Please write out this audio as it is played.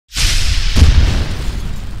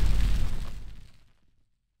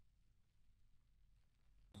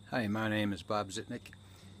Hi, my name is Bob Zitnick.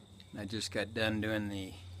 I just got done doing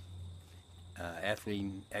the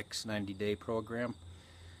ATHLEAN-X 90-day program,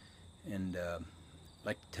 and I'd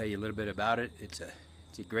like to tell you a little bit about it. It's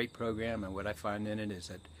a great program, and what I find in it is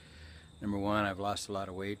that, number one, I've lost a lot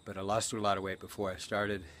of weight, but I lost a lot of weight before I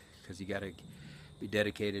started, because you got to be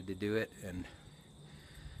dedicated to do it. And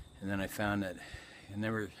then I found that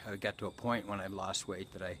I got to a point when I lost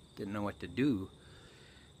weight that I didn't know what to do,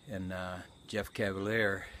 and Jeff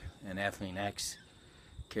Cavaliere and ATHLEAN-X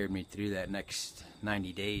carried me through that next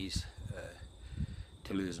 90 days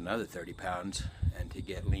to lose another 30 pounds and to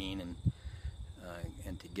get lean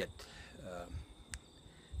and to get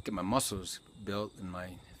my muscles built and my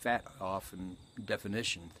fat off and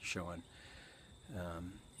definition showing.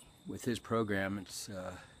 With his program,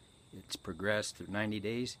 it's progressed through 90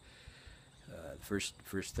 days. The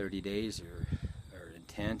first 30 days are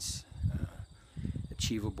intense,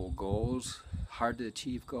 achievable goals, hard to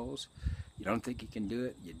achieve goals. You don't think you can do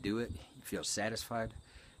it, you do it, you feel satisfied,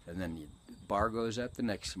 and then the bar goes up the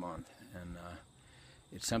next month. And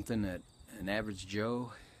it's something that an average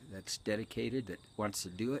Joe that's dedicated, that wants to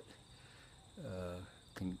do it,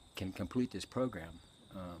 can complete this program.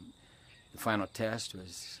 The final test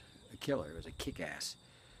was a killer. It was a kick-ass.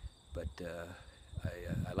 But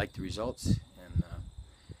I like the results, and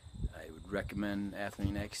I would recommend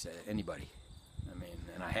ATHLEAN-X to anybody. I mean,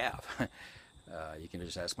 and I have. You can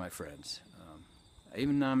just ask my friends. I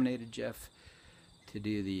even nominated Jeff to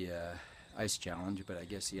do the ice challenge, but I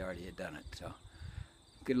guess he already had done it. So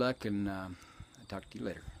good luck, and I'll talk to you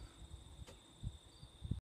later.